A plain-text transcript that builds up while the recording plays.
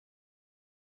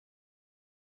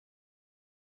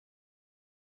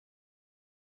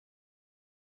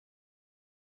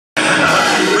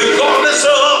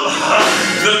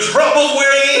the trouble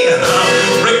we're in,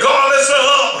 regardless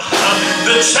of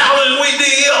the challenge we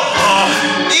deal,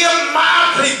 if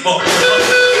my people who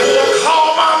will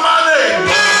call by my name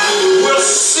will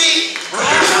seek,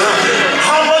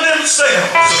 humble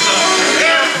themselves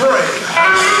and pray,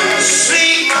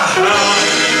 seek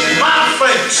my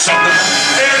face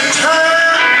and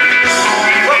turn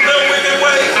from their wicked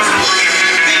ways,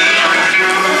 then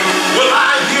will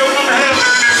I hear from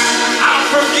heaven. I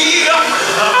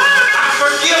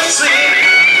forgive sin,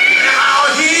 and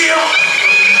I'll heal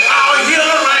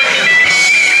the land.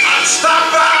 I'll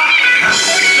stop by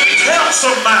to tell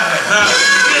somebody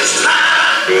it's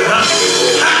time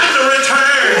to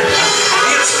return.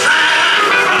 It's time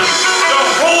to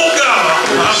hold God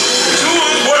to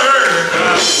His word.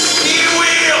 He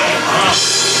will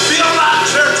build our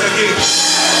church again.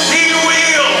 He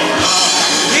will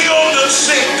heal the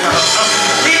sick.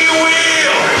 He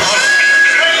will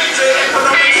change the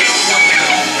economic system.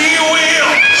 He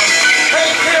will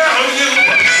take care of you.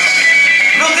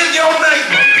 Look at your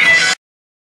neighbor.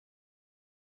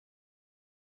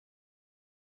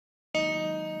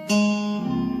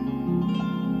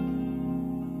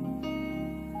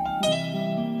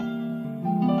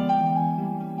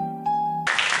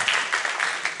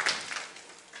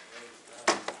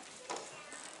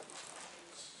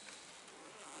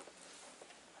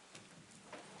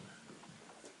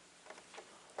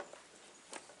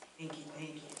 Thank you,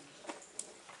 thank you.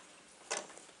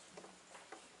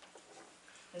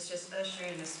 Let's just usher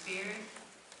in the Spirit.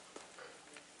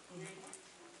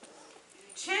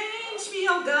 Change me,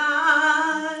 oh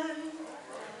God.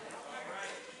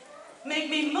 Make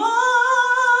me more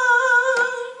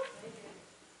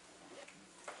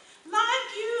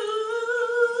like you.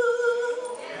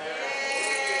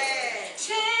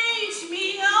 Change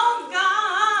me, oh God.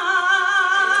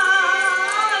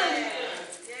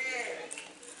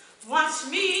 Wash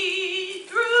me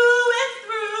through and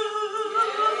through.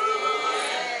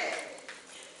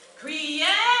 Create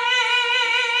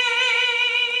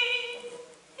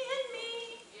in me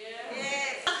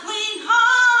a clean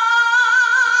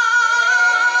heart,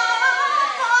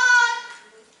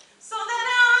 so that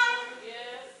I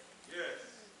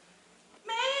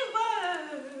may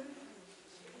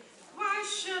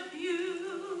worship you.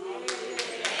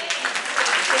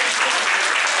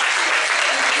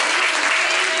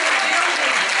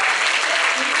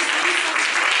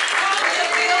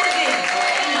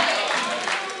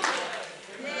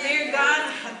 Dear God,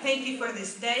 I thank you for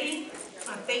this day.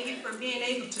 I thank you for being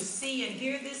able to see and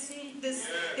hear this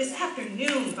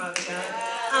afternoon, Father God.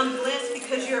 I'm blessed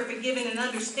because you're forgiving and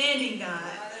understanding,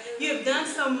 God. You have done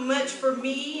so much for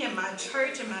me and my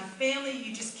church and my family.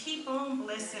 You just keep on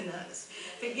blessing us.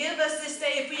 Forgive us this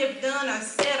day if we have done or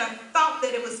said or thought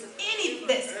that it was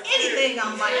anything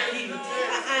unlike you.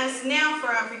 I ask now for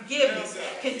our forgiveness.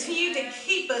 Continue to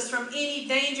keep us from any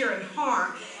danger and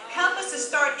harm. Help us to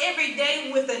start every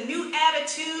day with a new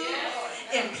attitude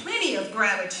and plenty of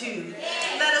gratitude.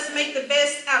 Let us make the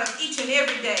best out of each and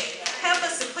every day. Help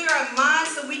us to clear our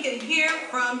minds so we can hear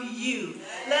from you.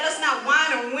 Let us not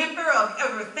whine or whimper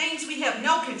over things we have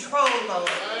no control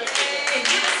over. And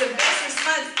give us the best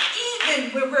response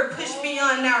even when we're pushed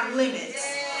beyond our limits.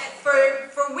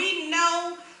 For we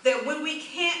know that when we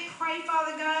can't pray,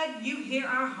 Father God, you hear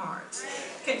our hearts.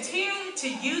 Continue to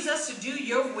use us to do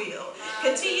your will.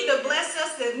 Continue to bless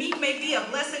us that we may be a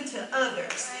blessing to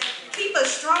others. Keep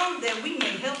us strong that we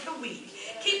may help the weak.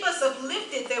 Keep us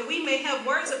uplifted that we may have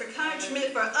words of encouragement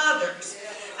for others.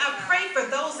 I pray for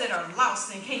those that are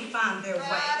lost and can't find their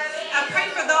way. I pray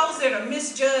for those that are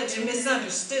misjudged and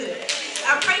misunderstood.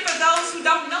 I pray for those who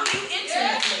don't know you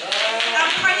intimately. I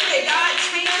pray that God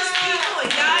changes people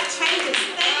and God changes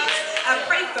things. I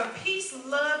pray for peace,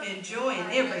 love, and joy in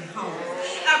every home.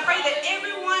 I pray that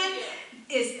everyone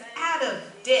is out of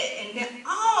debt and that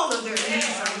all of their needs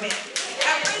are met.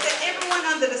 I pray that everyone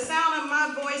under the sound of my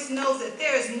voice knows that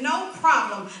there is no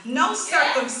problem, no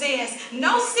circumstance,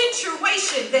 no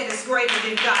situation that is greater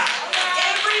than God.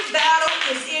 Every battle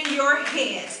is in your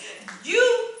hands.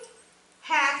 You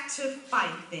have to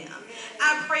fight them.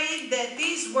 I pray that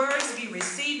these words be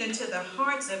received into the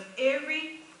hearts of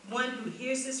everyone who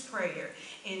hears this prayer.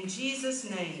 In Jesus'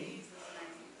 name.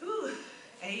 Whew.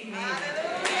 Amen.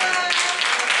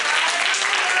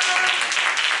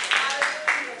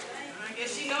 I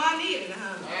guess you know I need it,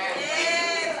 huh?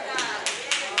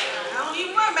 I don't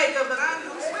even wear makeup, but I'm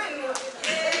sweating.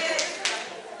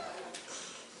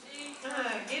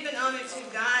 Giving honor to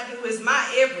God, who is my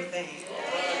everything.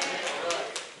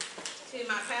 To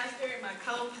my pastor and my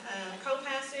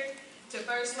co-pastor, to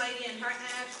First Lady in her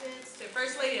absence, to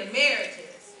First Lady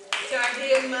Emeritus, To our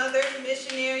dear mother,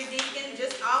 missionary, deacon,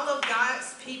 just all of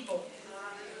God's people.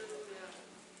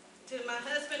 To my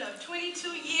husband of 22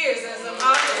 years as of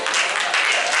August.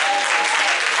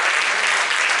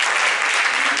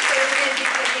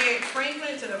 President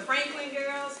Franklin, to the Franklin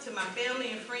girls, to my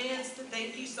family and friends,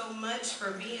 thank you so much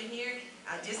for being here.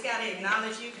 I just got to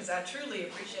acknowledge you because I truly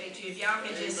appreciate you. If y'all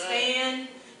can just stand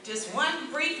just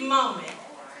one brief moment.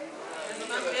 This is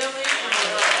my family and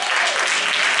friends.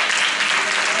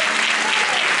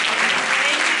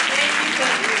 Thank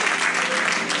you.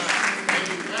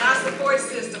 My support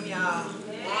system, y'all.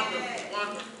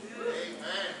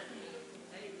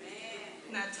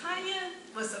 Now, Tanya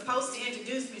was supposed to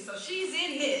introduce me, so she's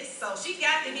in this. So she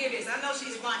got to hear this. I know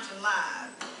she's watching live.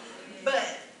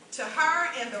 But to her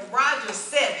and the Rodgers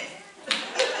 7.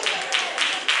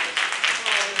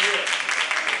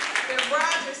 The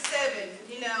Rodgers 7,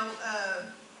 you know,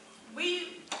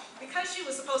 because she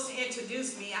was supposed to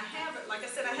introduce me, I have her, like I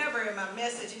said, I have her in my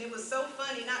message, and it was so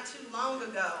funny not too long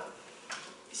ago.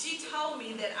 She told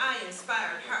me that I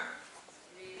inspired her.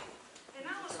 And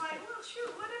I was like, well,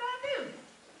 shoot, what did I do?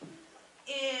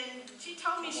 And she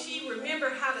told me she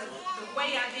remembered how the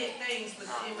way I did things was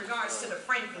in regards to the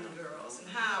Franklin girls and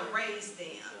how I raised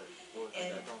them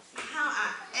and how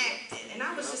I acted. And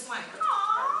I was just like,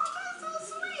 oh, that's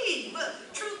so sweet. But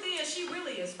truth is, she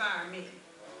really inspired me.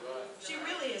 She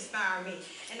really inspired me.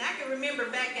 And I can remember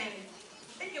back in,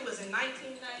 I think it was in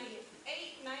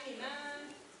 1998, 99.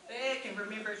 I can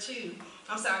remember too.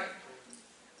 I'm sorry,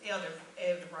 Elder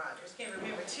Rodgers. Can't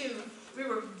remember too. We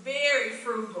were very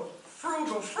frugal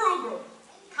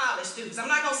college students. I'm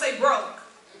not going to say broke.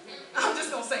 I'm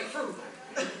just going to say frugal.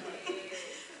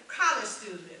 College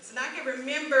students. And I can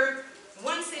remember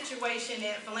one situation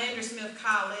at Philander Smith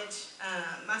College.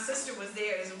 My sister was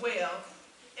there as well.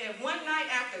 And one night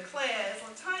after class,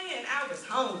 well, Tanya and I was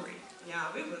hungry.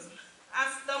 Y'all, our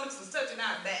stomachs was touching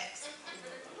our backs.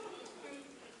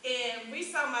 And we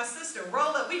saw my sister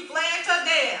roll up. We flagged her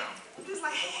down. We was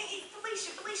like, hey,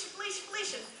 Felicia.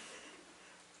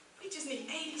 We just need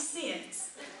 80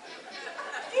 cents.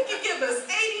 You can give us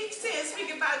 80 cents. We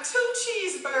can buy 2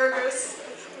 cheeseburgers,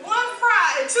 1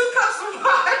 fry, and 2 cups of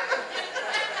water.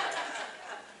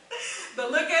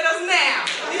 But look at us now.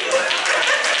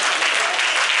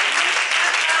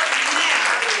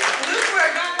 Look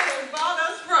where God has brought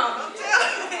us from. I'm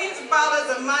telling you, He's brought us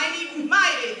a mighty,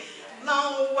 mighty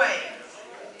long way.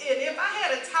 And if I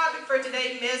had a topic for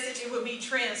today's message, it would be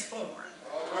transformed.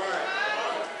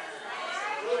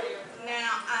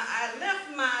 Now, I left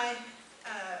my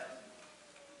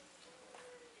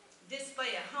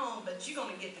display at home, but you're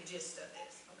going to get the gist of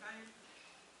this, okay?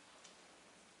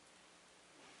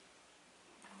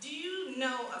 Do you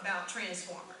know about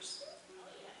Transformers?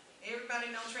 Everybody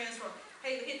know Transformers?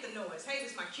 Hey, hit the noise. Hey,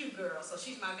 this is my cute girl, so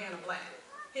she's my Vanna Black.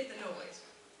 Hit the noise.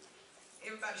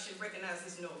 Everybody should recognize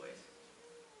this noise.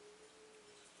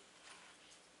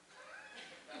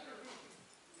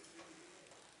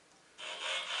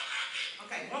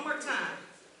 Okay, one more time.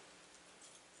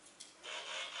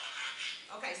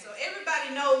 Okay, so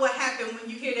everybody know what happened when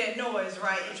you hear that noise,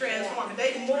 right? In Transformers.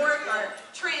 They morph or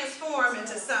transform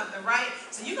into something, right?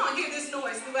 So you're going to hear this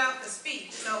noise throughout the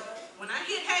speech. So when I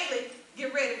hit Haley,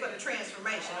 get ready for the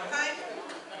transformation, okay?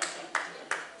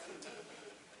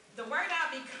 The word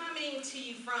I'll be coming to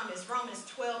you from is Romans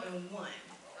 12:1.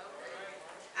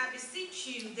 I beseech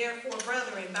you, therefore,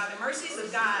 brethren, by the mercies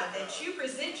of God, that you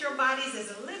present your bodies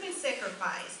as a living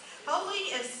sacrifice,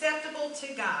 wholly acceptable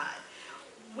to God,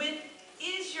 which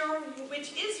is your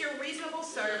reasonable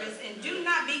service, and do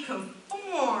not be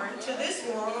conformed to this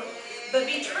world, but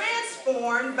be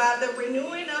transformed by the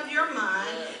renewing of your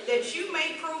mind, that you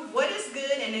may prove what is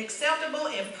good and acceptable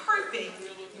and perfect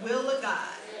will of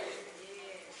God.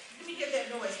 Let me get that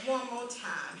noise one more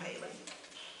time, Haley.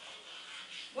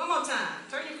 One more time.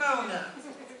 Turn your phone up.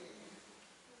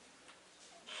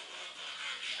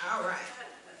 All right.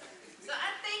 So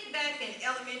I think back in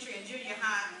elementary and junior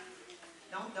high,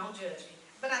 don't judge me,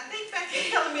 but I think back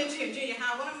in elementary and junior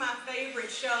high, one of my favorite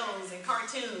shows and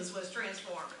cartoons was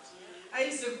Transformers. I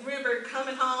used to remember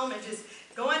coming home and just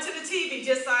going to the TV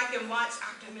just so I can watch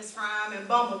Optimus Prime and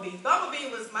Bumblebee. Bumblebee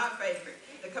was my favorite.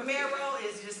 The Camaro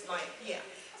is just like, yeah.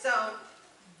 So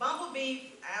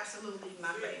Bumblebee, absolutely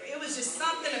my favorite. It was just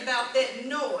something about that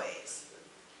noise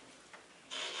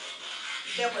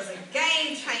that was a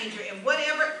game changer in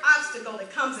whatever obstacle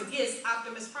that comes against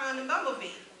Optimus Prime and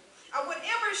Bumblebee. Or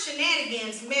whatever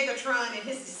shenanigans Megatron and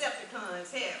his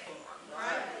Decepticons had for him,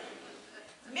 right?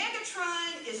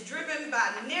 Megatron is driven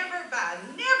by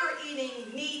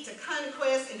never-ending need to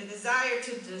conquest and the desire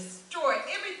to destroy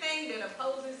everything that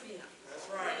opposes him. That's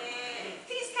right.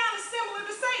 He's kind of similar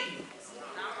to Satan,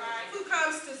 who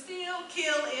comes to steal,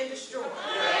 kill, and destroy.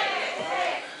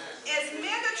 As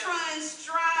Megatron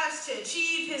strives to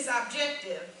achieve his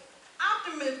objective,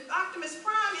 Optimus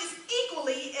Prime is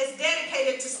equally as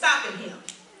dedicated to stopping him.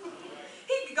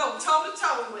 He could go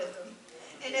toe-to-toe with him.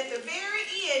 And at the very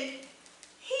end,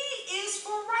 he is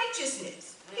for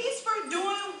righteousness. He's for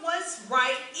doing what's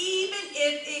right, even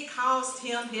if it cost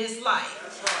him his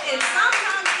life. And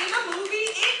sometimes in the movie,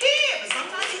 it did. But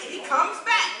sometimes he comes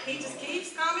back. He just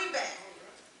keeps coming back.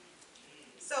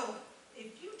 So,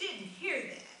 if you didn't hear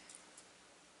that,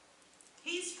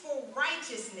 he's for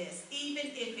righteousness,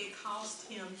 even if it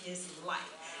cost him his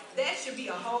life. That should be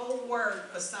a whole word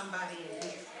for somebody in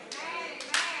here.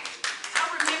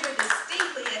 I remember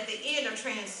distinctly at the end of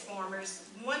Transformers,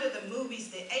 one of the movies,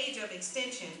 The Age of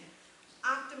Extinction,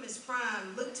 Optimus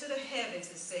Prime looked to the heavens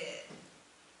and said,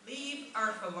 "Leave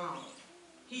Earth alone.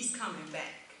 He's coming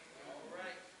back."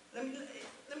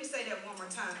 Let me say that one more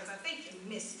time, because I think you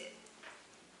missed it.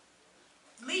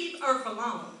 Leave Earth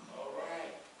alone.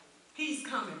 He's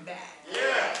coming back.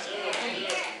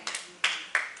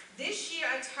 This year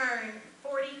I turned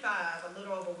 45, a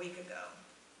little over a week ago.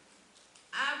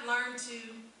 I've learned to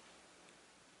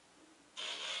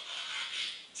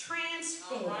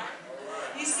transform.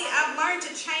 You see, I've learned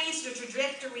to change the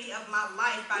trajectory of my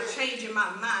life by changing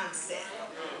my mindset.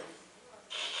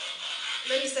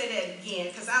 Let me say that again,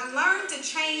 because I've learned to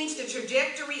change the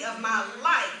trajectory of my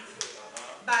life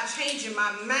by changing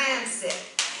my mindset.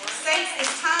 Saints,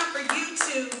 it's time for you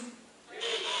to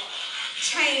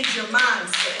change your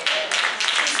mindset.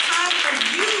 It's time for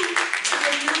you to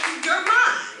renew your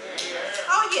mind.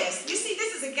 Oh yes, you see,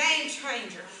 this is a game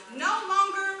changer. No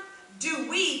longer do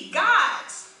we,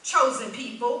 God's chosen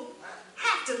people,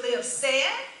 have to live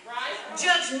sad,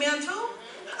 judgmental,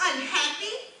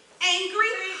 unhappy,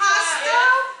 angry,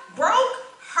 hostile, broke,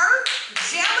 hurt,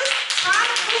 jealous, trying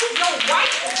to prove your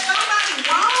right and somebody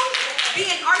wrong,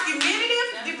 being argumentative,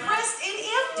 depressed, and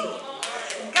empty.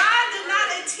 God did not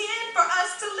intend for us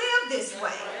to live this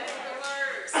way.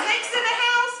 Snakes in the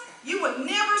house, you will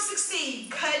never succeed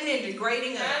cutting and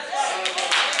degrading others.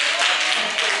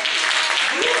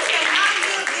 You cannot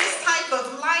live this type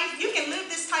of life. You can live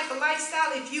this type of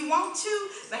lifestyle if you want to,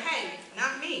 but hey,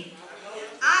 not me.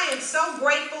 I am so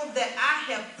grateful that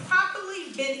I have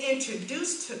properly been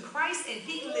introduced to Christ and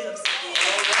He lives in me.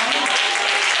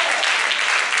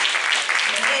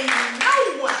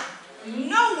 And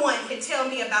no one can tell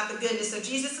me about the goodness of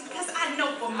Jesus because I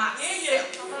know for myself.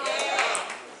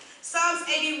 Psalms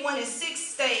 81:6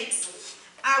 states,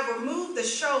 "I remove the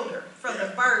shoulder from the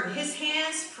burden, his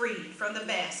hands freed from the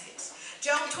baskets."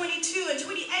 Job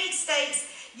 22:28 states,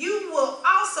 "You will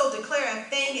also declare a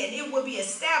thing and it will be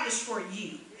established for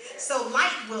you. So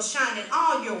light will shine in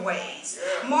all your ways."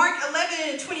 Mark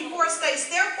 11:24 states,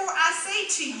 "Therefore I say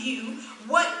to you,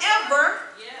 whatever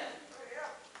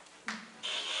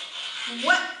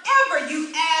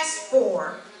you ask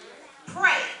for,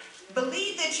 pray.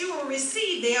 Believe that you will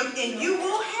receive them and you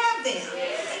will have them."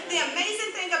 The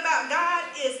amazing thing about God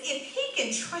is if He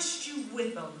can trust you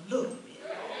with a little bit,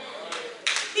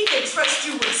 He can trust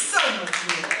you with so much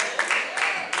more.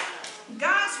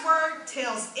 God's word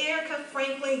tells Erika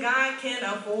Franklin God can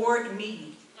afford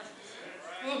me.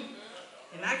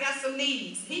 And I got some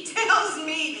needs. He tells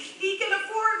me He can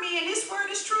afford me, and this word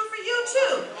is true for you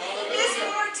too. This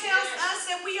word tells us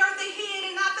that we are the head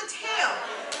and not the tail.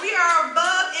 We are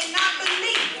above and not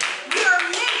beneath. We are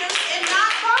lenders and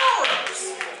not borrowers.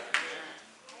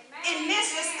 And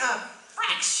that's just a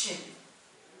fraction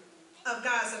of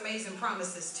God's amazing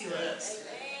promises to us.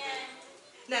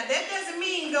 Now that doesn't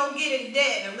mean go get in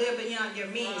debt and live beyond your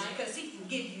means, because He can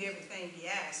give you everything you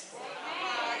ask for.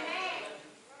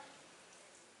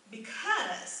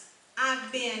 Because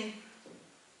I've been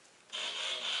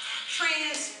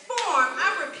transformed,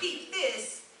 I repeat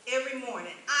this every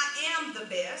morning. I am the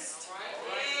best.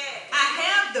 I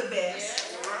have the best.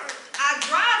 I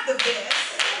drive the best.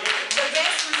 The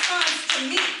best responds to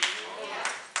me.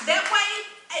 That way,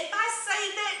 if I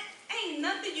say that, ain't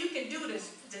nothing you can do to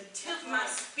tip my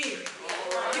spirit.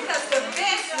 Because the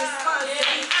best responds to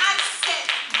me. I set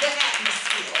the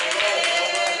atmosphere.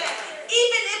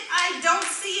 Even if I don't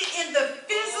see it in the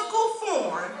physical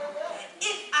form,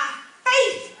 if I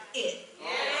faith it,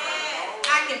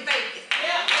 I can fake it.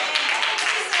 Let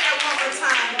me say that one more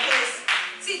time, because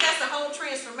see, that's a whole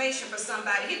transformation for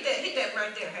somebody. Hit that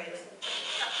right there, Haley.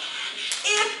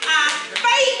 If I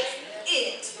faith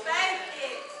it,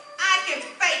 I can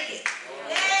fake it.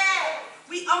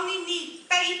 We only need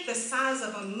faith the size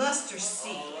of a mustard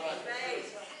seed.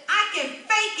 I can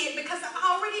fake it because I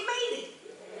already made it.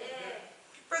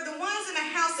 For the ones in the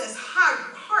house that's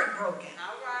heartbroken.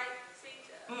 All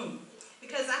right.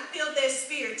 Because I feel that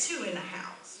spirit too in the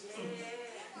house.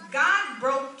 God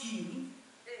broke you,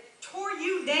 tore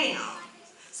you down,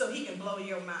 so he can blow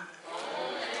your mind.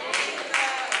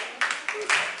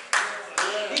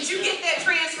 Did you get that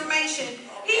transformation?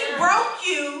 He broke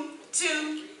you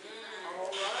to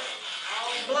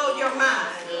blow your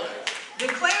mind.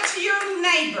 Declare to your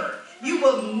neighbor, you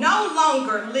will no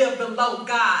longer live below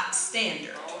God's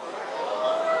standard.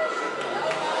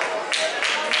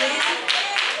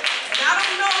 I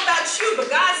don't know about you, but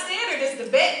God's standard is the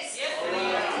best.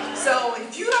 So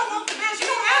if you don't want the best, you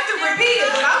don't have to repeat it.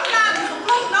 But I'm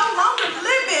no longer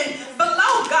living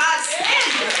below God's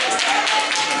standard.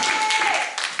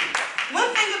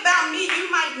 One thing about me, you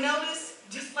might notice,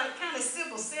 just like kind of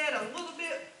Sybil said a little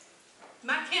bit,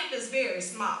 my camp is very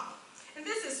small. And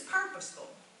this is purposeful.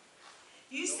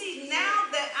 You see, now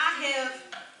that I have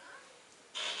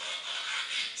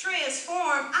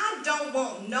transformed, I don't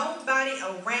want nobody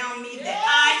around me that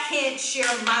I can't share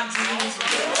my dreams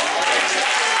with.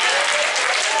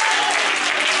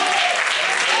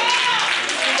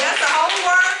 That's a whole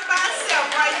word by itself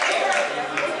right there.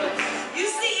 You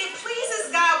see, it pleases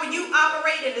God when you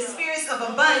operate in the spirits of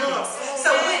abundance.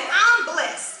 So when I'm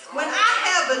blessed, when I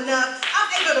have enough, I'm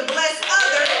able to bless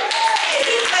others, and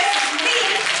he blesses me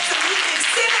to be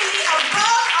exceedingly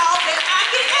above all that I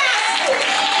can ask for.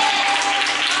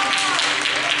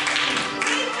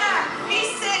 He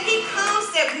said he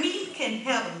comes that we can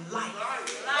have life.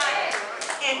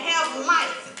 And have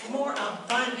life more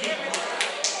abundantly.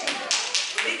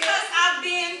 Because I've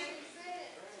been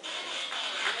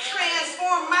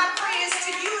transformed, my prayers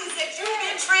to you is that you've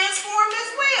been transformed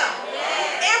as well.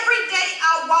 Every day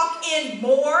I walk in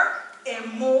more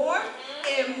and more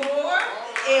and more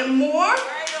and more.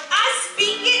 I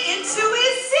speak it into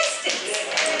existence.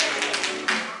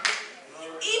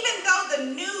 Even though the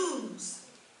news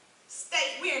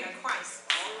states we're in a crisis.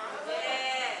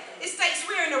 It states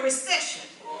we're in a recession.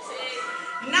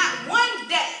 Not one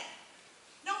day,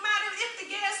 no matter if the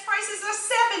gas prices are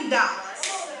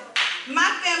 $7,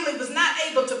 my family was not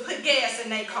able to put gas in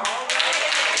their car.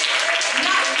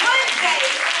 Not one day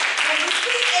when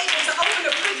we able to open the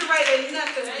refrigerator and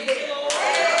nothing was there.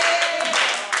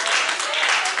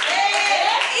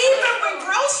 Even when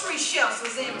grocery shelves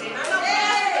was empty. And I know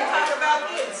Pastor can talk about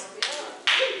this.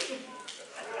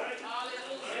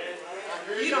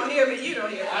 You don't hear me, you don't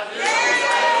hear me.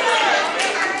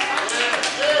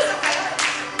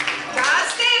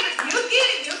 God's standard, you'll get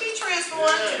it, you'll be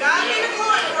transformed. To God be the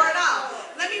glory for it all.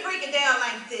 Let me break it down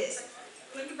like this.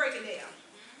 Let me break it down.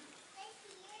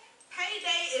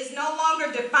 Payday is no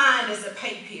longer defined as a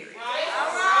pay period.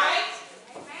 All right.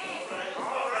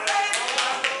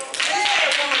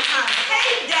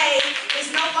 Payday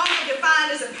is no longer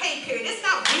defined as a pay period. It's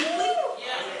not weekly.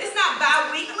 It's not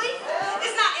bi-weekly.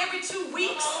 It's not every 2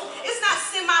 weeks. It's not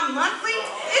semi-monthly.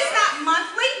 It's not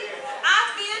monthly.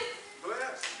 I've been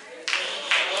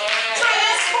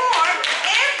transformed.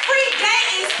 Every day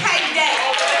is payday.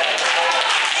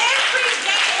 Every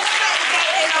day is payday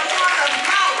in a form of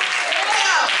life,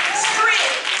 health,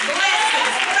 strength,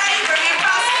 blessings, favor, and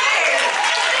prosperity.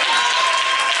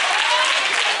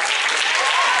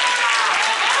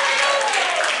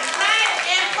 Lack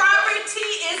and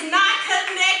poverty is not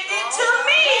connected to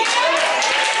me.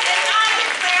 And I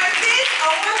declare this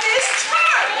over this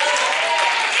church.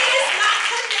 It is not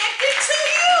connected to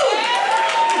you.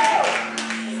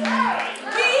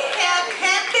 We have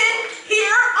heaven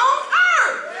here on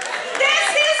earth.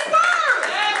 That's his word.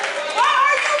 Why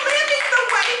are you living the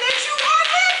way that you are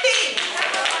living?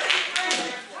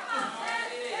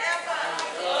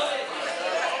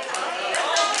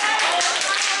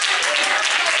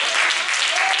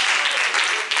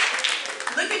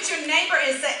 Look at your neighbor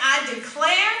and say, I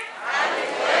declare,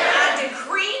 I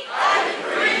decree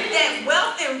that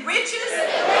wealth and riches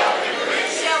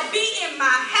shall be in my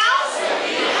house.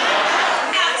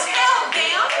 Now tell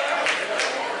them,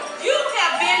 you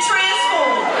have been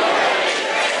transformed.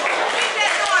 Make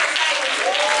that noise, baby.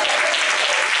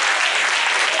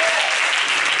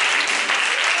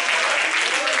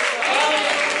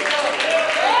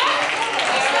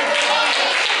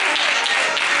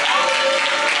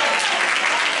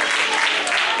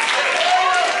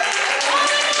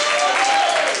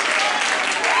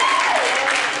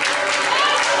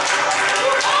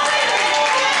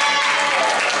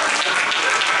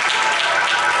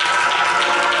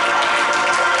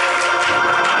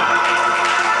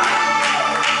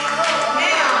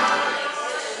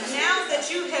 Now that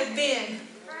you have been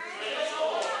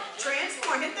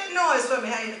transformed, hit that noise for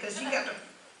me, because you got to,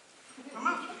 come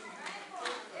on.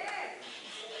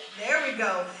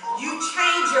 ago, you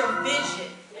change your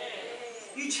vision.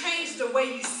 You change the way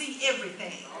you see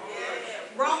everything.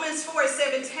 Romans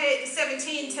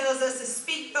 4:17 tells us to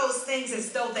speak those things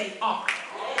as though they are.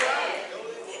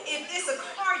 If it's a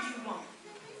car you want,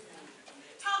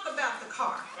 talk about the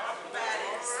car.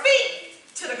 Speak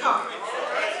to the car.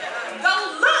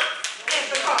 Go look at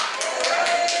the car.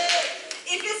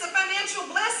 If it's a financial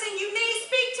blessing you need,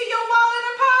 speak to your wallet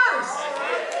and purse.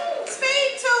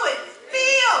 Speak to it.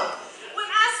 Feel. When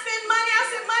I spend money, I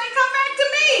said, money come back to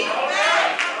me.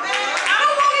 I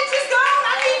don't want it just gone.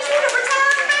 I need you to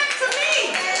return back to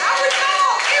me. I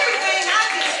recall everything I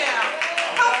just shouted.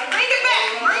 Come, bring it back,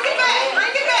 bring it back,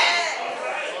 bring it back.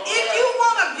 If you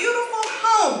want a beautiful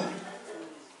home,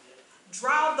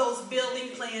 draw those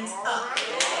building plans up.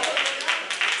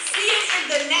 See it in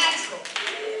the natural.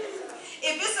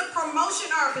 If it's a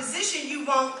promotion or a position you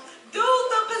want, do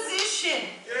the position.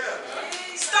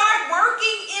 Start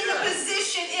working in the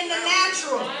position in the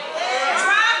natural.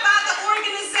 Drive by the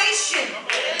organization.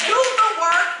 Do the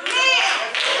work now.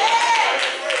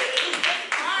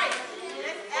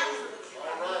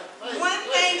 One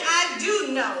thing I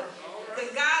do know, the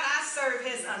God I serve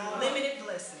has unlimited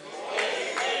blessings.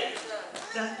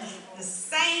 The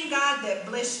same God that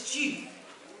blessed you,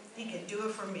 he can do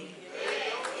it for me.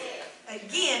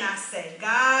 Again, I say,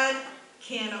 God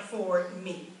can afford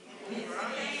me.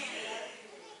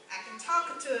 I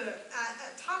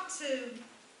talked to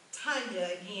Tanya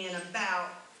again about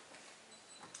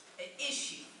an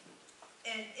issue.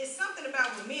 And it's something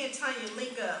about when me and Tanya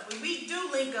link up. When we do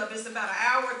link up, it's about an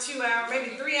hour, 2 hour,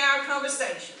 maybe 3 hour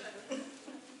conversation.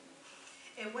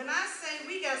 And when I say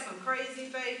we got some crazy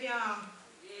faith, y'all,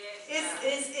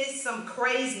 it's some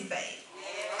crazy faith.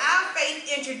 Our faith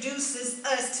introduces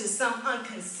us to some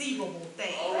unconceivable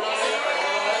thing.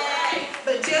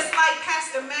 But just like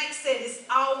Pastor Max said, it's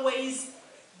always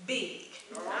big.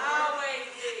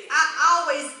 I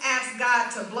always ask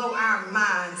God to blow our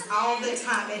minds all the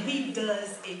time, and he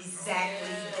does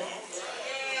exactly that.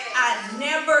 I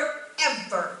never,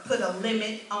 ever put a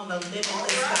limit on the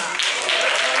limitless God.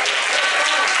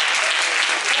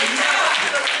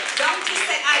 Don't just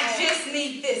say, I just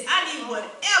need this. I need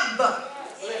whatever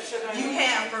you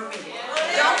have for me.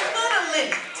 Don't put a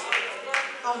limit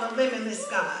on the limitless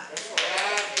God.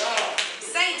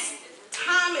 Saints,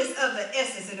 time is of the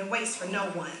essence and it waits for no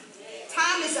one.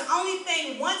 Time is the only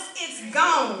thing, once it's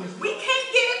gone, we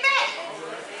can't get it back.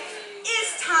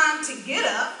 It's time to get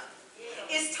up.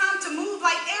 It's time to move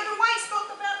like Elder White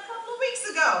spoke about a couple of weeks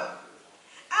ago.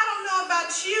 I don't know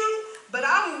about you, but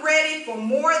I'm ready for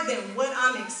more than what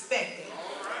I'm expecting.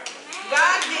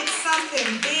 God did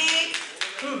something big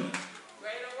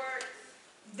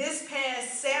this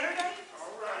past Saturday,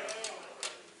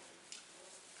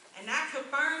 and I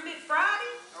confirmed it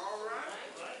Friday.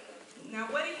 Now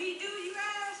what did he do, you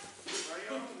guys?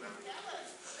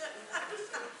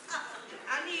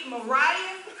 I need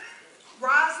Mariah,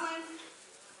 Rosalind,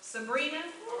 Sabrina,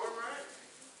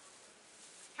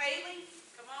 Haley.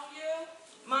 Come on, you.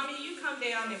 Mommy, you come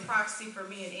down in proxy for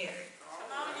me and Erika.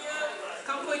 Come on, you.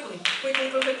 Come quickly.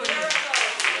 Quickly.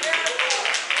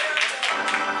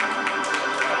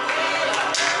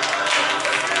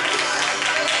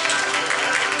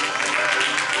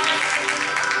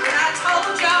 When I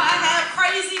told y'all I have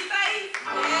crazy faith,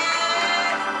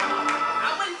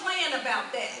 I wasn't playing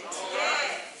about that.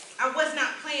 I was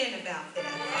not playing about that.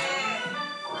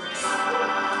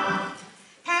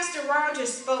 Pastor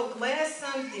Rodgers spoke last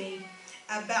Sunday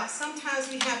about sometimes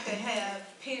we have to have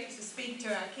parents to speak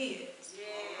to our kids.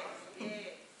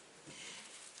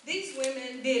 These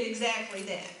women did exactly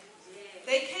that.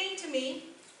 They came to me,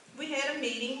 we had a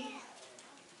meeting,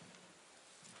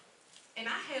 and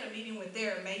I had a meeting with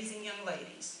their amazing young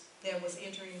ladies that was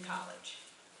entering college.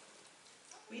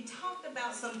 We talked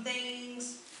about some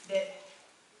things that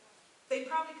they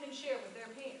probably couldn't share with their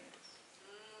parents.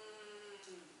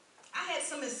 I had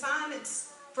some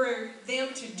assignments for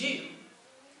them to do,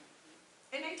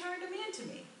 and they turned them in to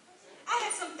me. I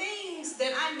had some things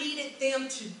that I needed them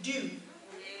to do,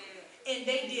 and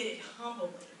they did it humbly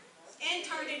and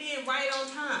turned it in right on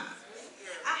time.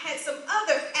 I had some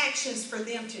other actions for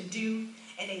them to do,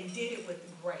 and they did it with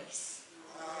grace.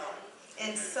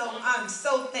 And so I'm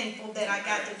so thankful that I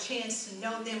got the chance to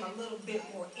know them a little bit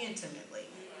more intimately.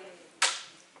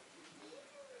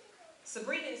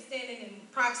 Sabrina is standing in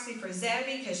proxy for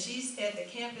Zabby because she's at the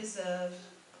campus of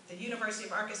the University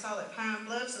of Arkansas at Pine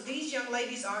Bluff. So these young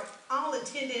ladies are all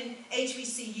attending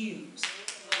HBCUs.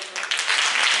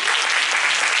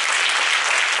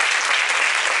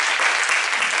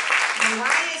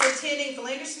 Mariah is attending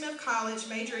Philander Smith College,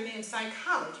 majoring in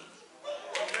psychology.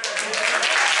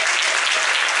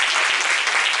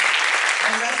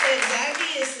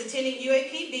 is attending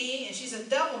UAPB, and she's a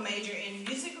double major in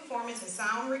music performance and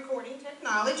sound recording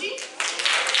technology.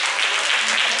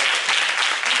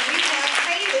 And we have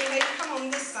Haley. Haley, come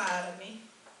on this side of me.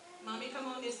 Mommy, come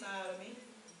on this side of me.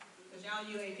 Because y'all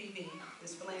UAPB.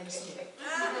 This Philander School.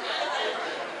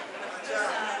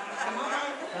 Come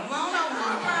on,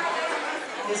 Mama.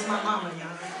 This is my mama,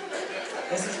 y'all.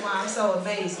 This is why I'm so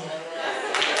amazing.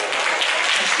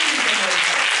 She's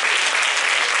amazing.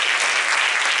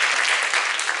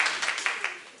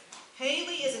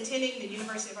 Haley is attending the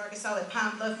University of Arkansas at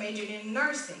Pine Bluff, majored in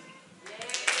nursing.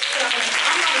 So I'm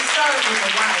going to start with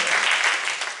a wire.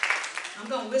 I'm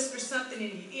going to whisper something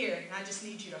in your ear, and I just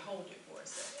need you to hold it for a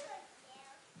second.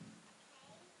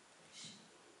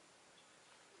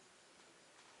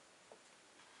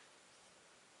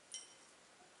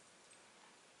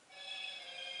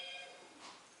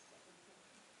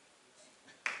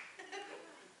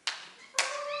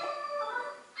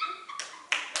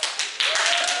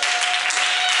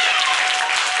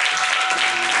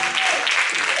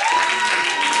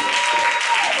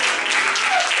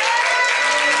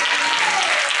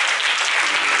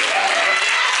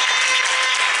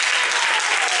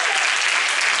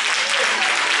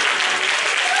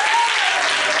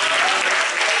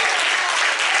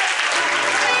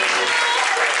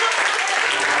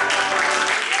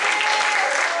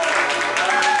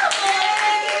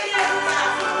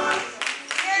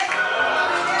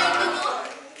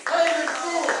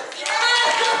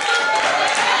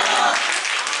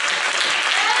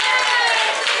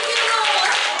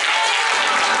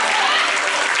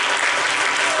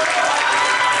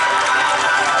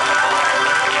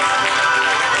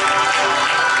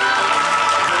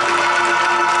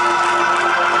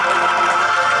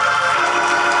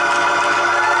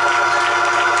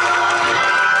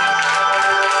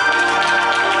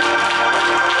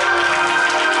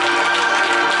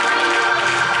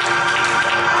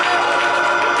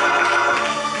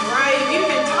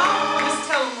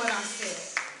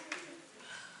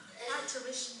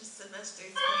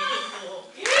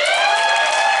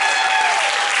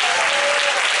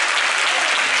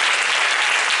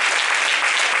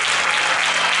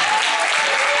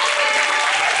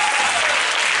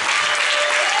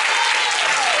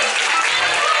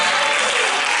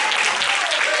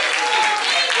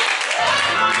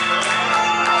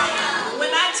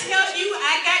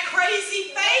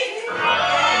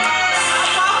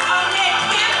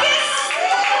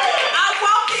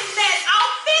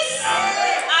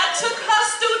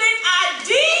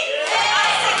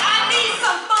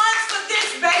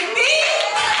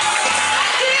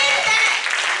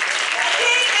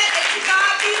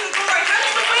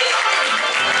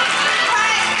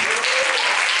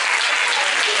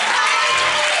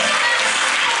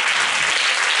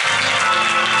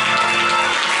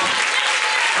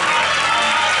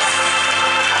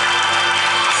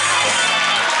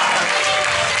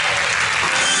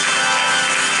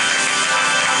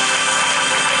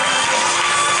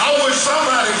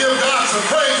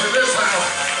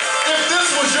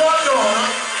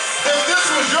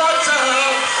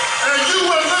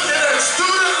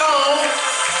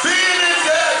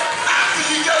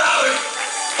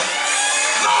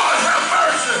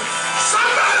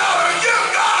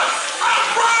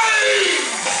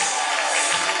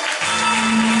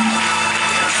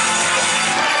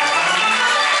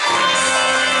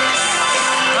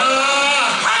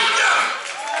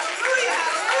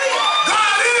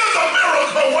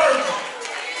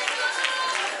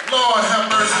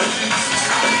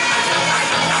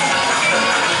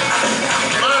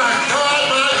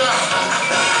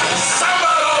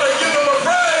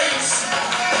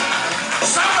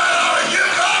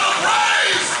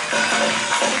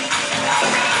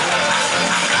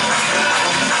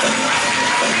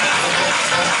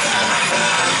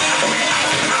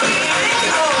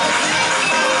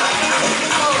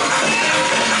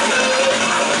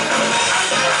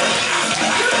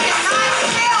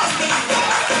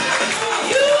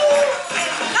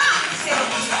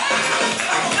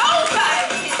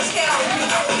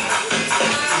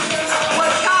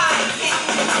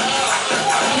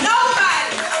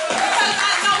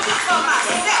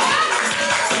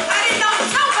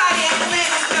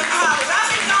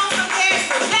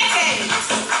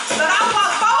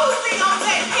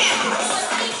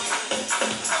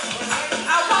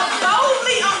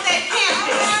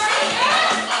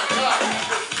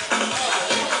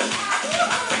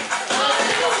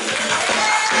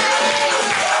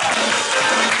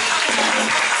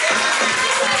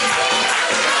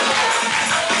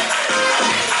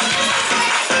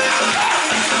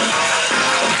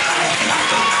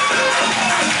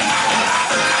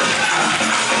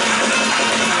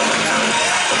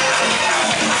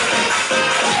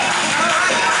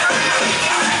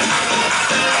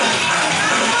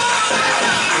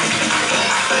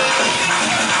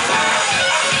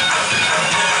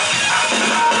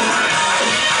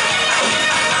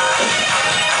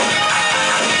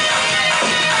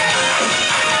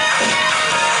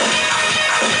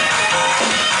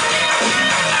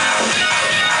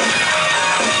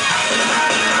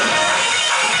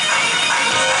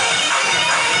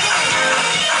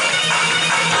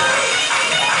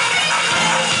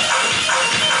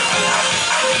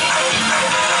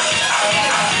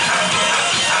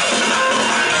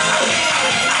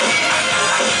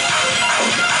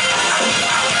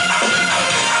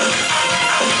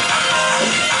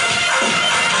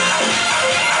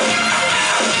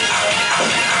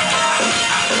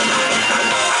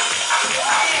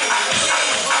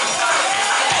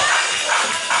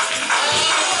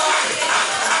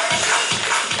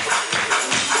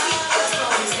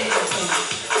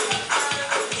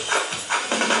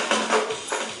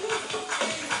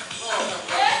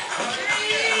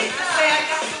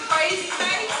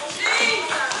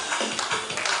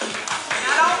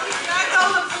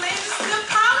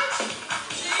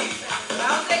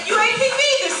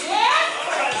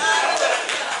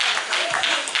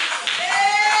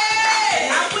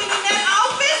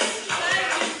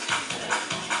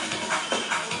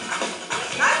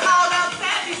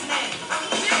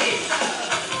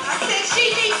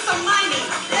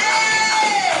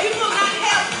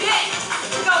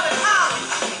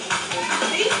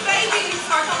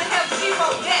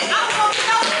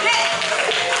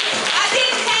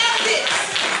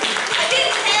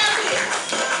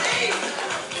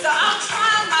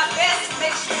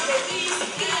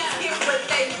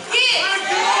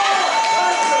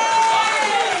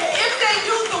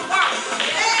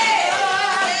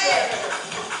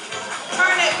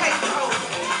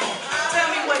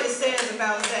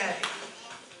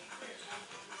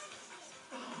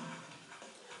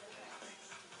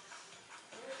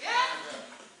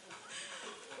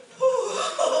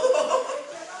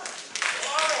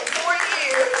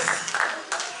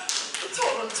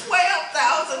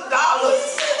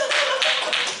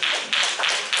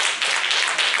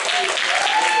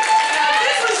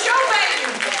 this was your baby.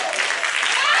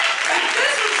 If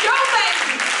this was your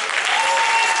baby.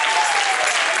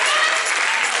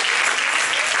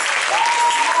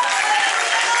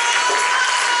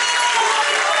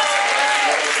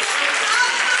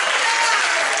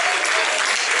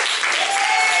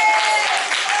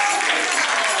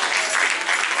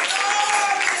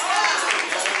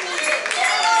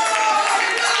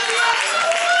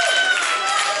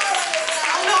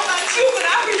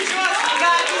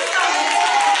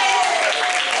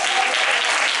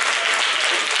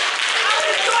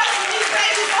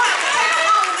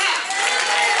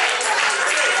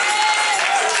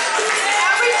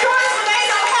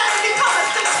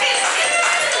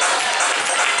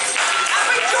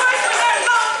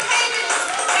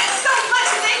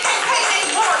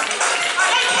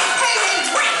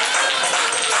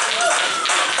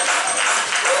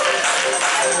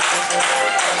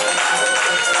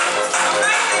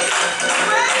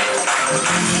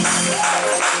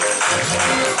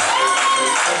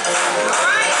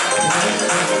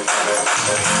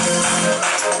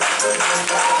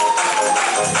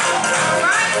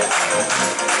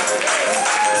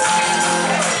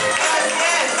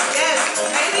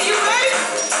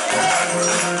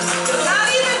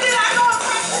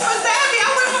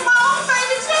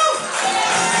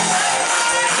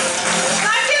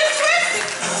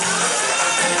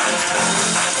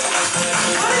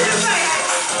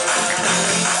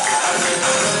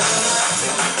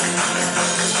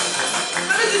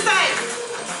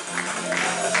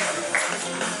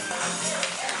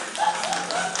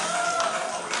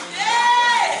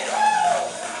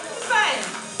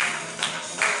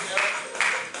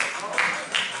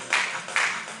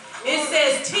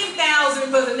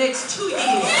 For the next 2 years.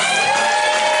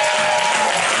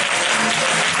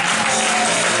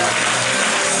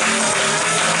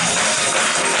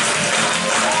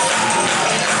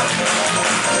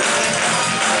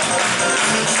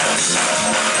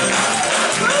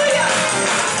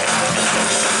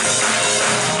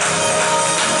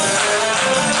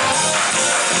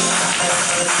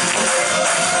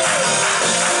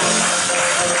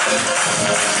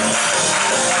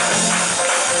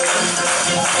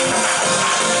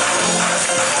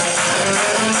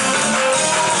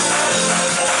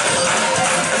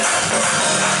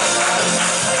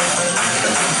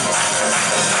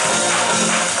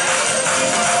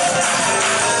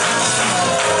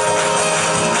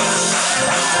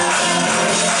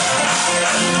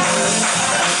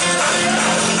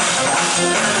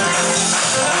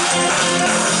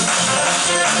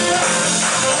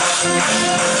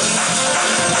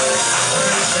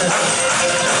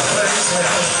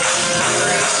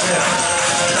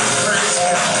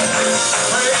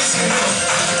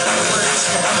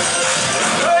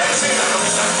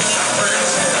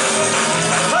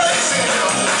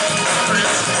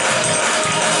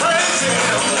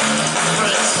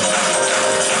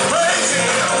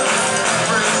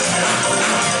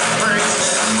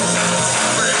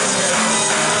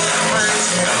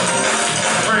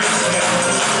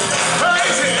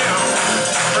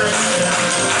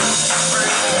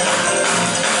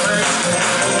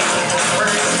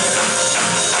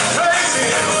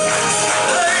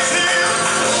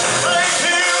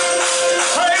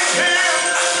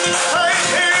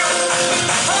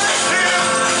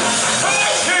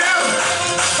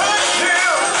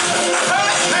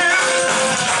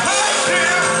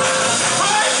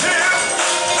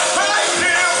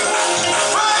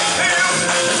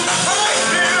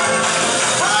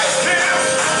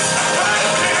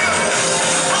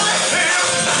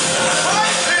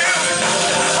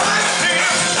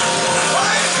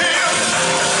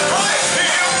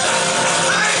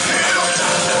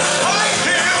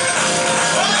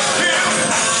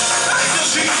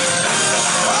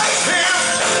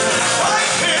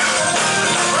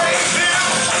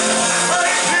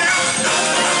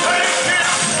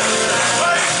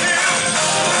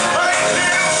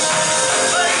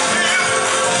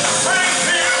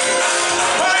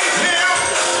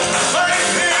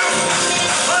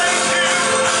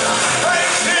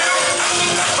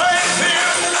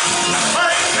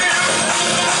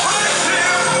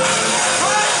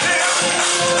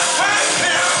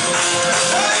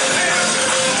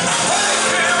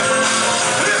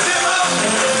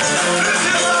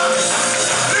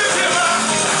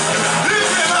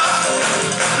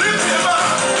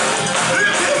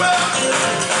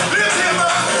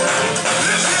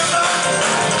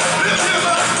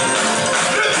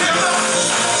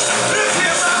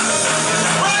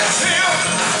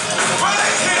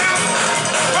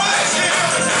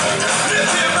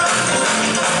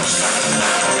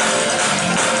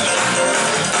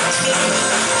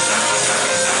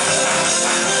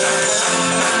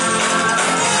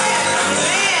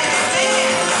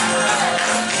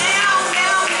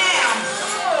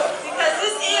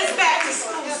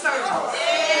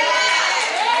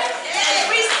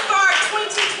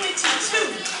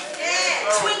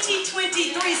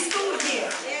 2023 school year.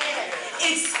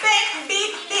 Expect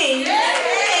big things,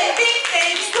 and big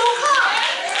things will come.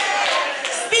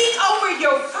 Speak over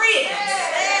your friends,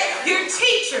 your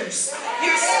teachers,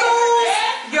 your schools,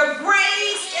 your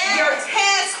grades, your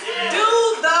tests. Do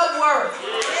the work.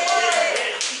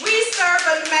 We serve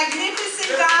a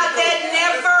magnificent God that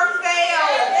never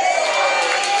fails.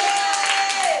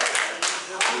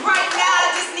 Right now,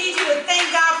 I just need you to thank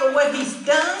God for what He's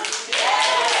done,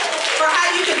 for how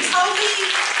you can totally,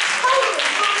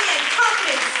 and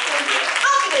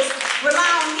confidence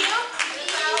rely on Him.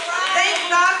 Thank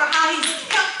God for how He's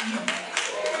kept you,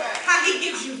 how He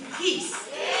gives you peace,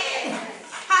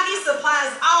 how He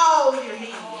supplies all your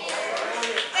needs.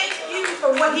 Thank you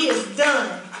for what He has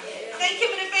done. Thank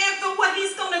Him in advance for what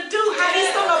He's going to do, how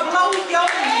He's going to blow your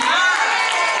mind.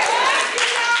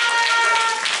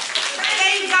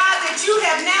 Thank God that you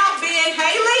have now been,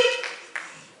 Haley.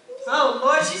 Oh,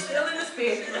 Lord, she's still in the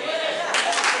spirit.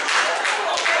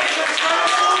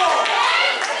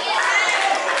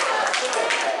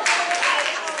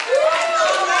 Thank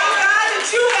God that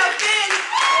you have been,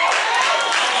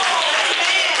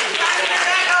 amen,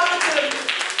 back over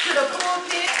to the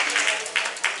pulpit.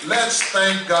 Let's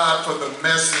thank God for the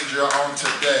messenger on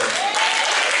today.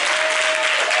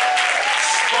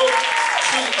 Spoke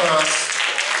to us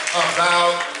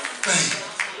about faith.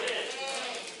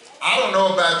 I don't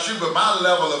know about you, but my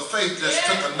level of faith just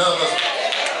took another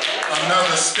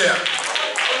step.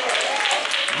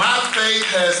 My faith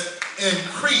has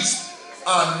increased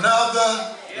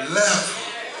another level.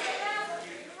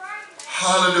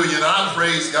 Hallelujah. And I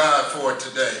praise God for it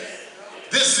today.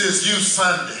 This is Youth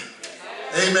Sunday.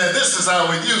 Amen. This is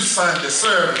our Youth Sunday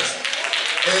service.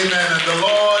 Amen. And the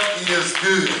Lord is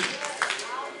good.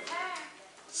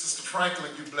 Sister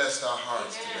Franklin, you blessed our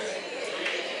hearts today.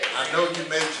 I know you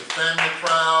made your family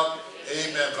proud.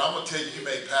 Amen. But I'm going to tell you, you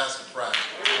made Pastor proud.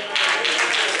 You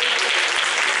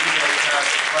made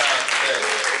Pastor proud today.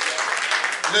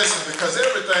 Listen, because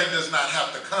everything does not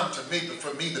have to come to me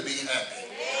for me to be happy.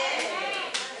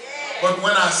 But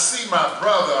when I see my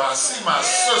brother, I see my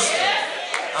sister,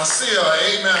 I see a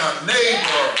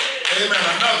neighbor, amen,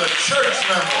 another church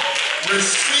member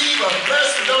receive a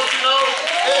blessing, don't you know?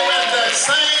 Amen, that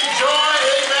same joy,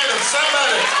 amen, if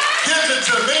somebody gives it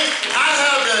to me, I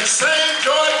have that same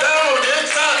joy down on the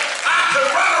inside. I can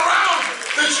run around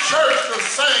this church the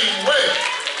same way.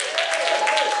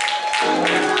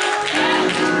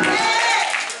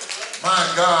 My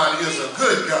God is a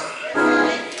good God.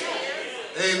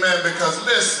 Amen, because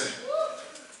listen,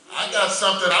 I got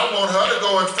something I want her to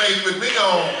go in faith with me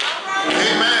on.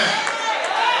 Amen.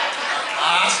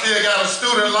 I still got a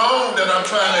student loan that I'm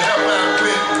trying to help out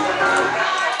with.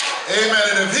 Amen.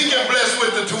 And if he can bless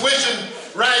with the tuition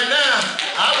right now,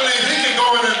 I believe he can go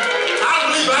in and I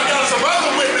believe I got some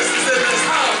other witnesses in this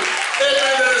house.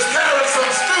 Amen. That is carrying some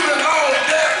student loan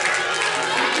debt.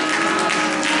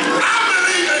 I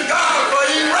believe in God for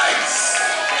erase.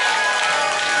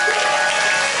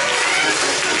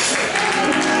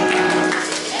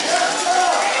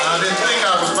 I didn't think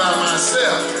I was by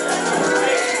myself.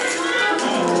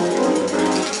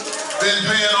 Been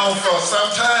paying on for some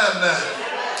time now.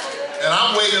 And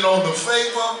I'm waiting on the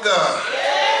favor of God.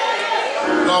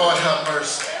 Lord have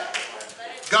mercy.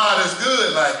 God is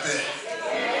good like that.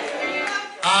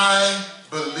 I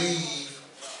believe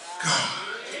God.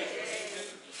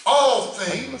 All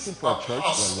things Are you looking for a church where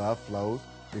possible. love flows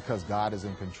because God is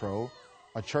in control?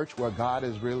 A church where God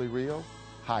is really real?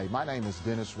 Hi, my name is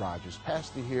Dennis Rodgers,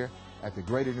 pastor here at the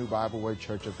Greater New Bibleway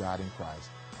Church of God in Christ.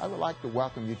 I would like to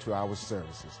welcome you to our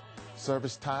services.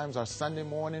 Service times are Sunday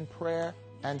morning prayer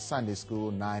and Sunday school,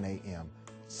 9 a.m.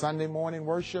 Sunday morning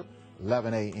worship,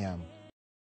 11 a.m.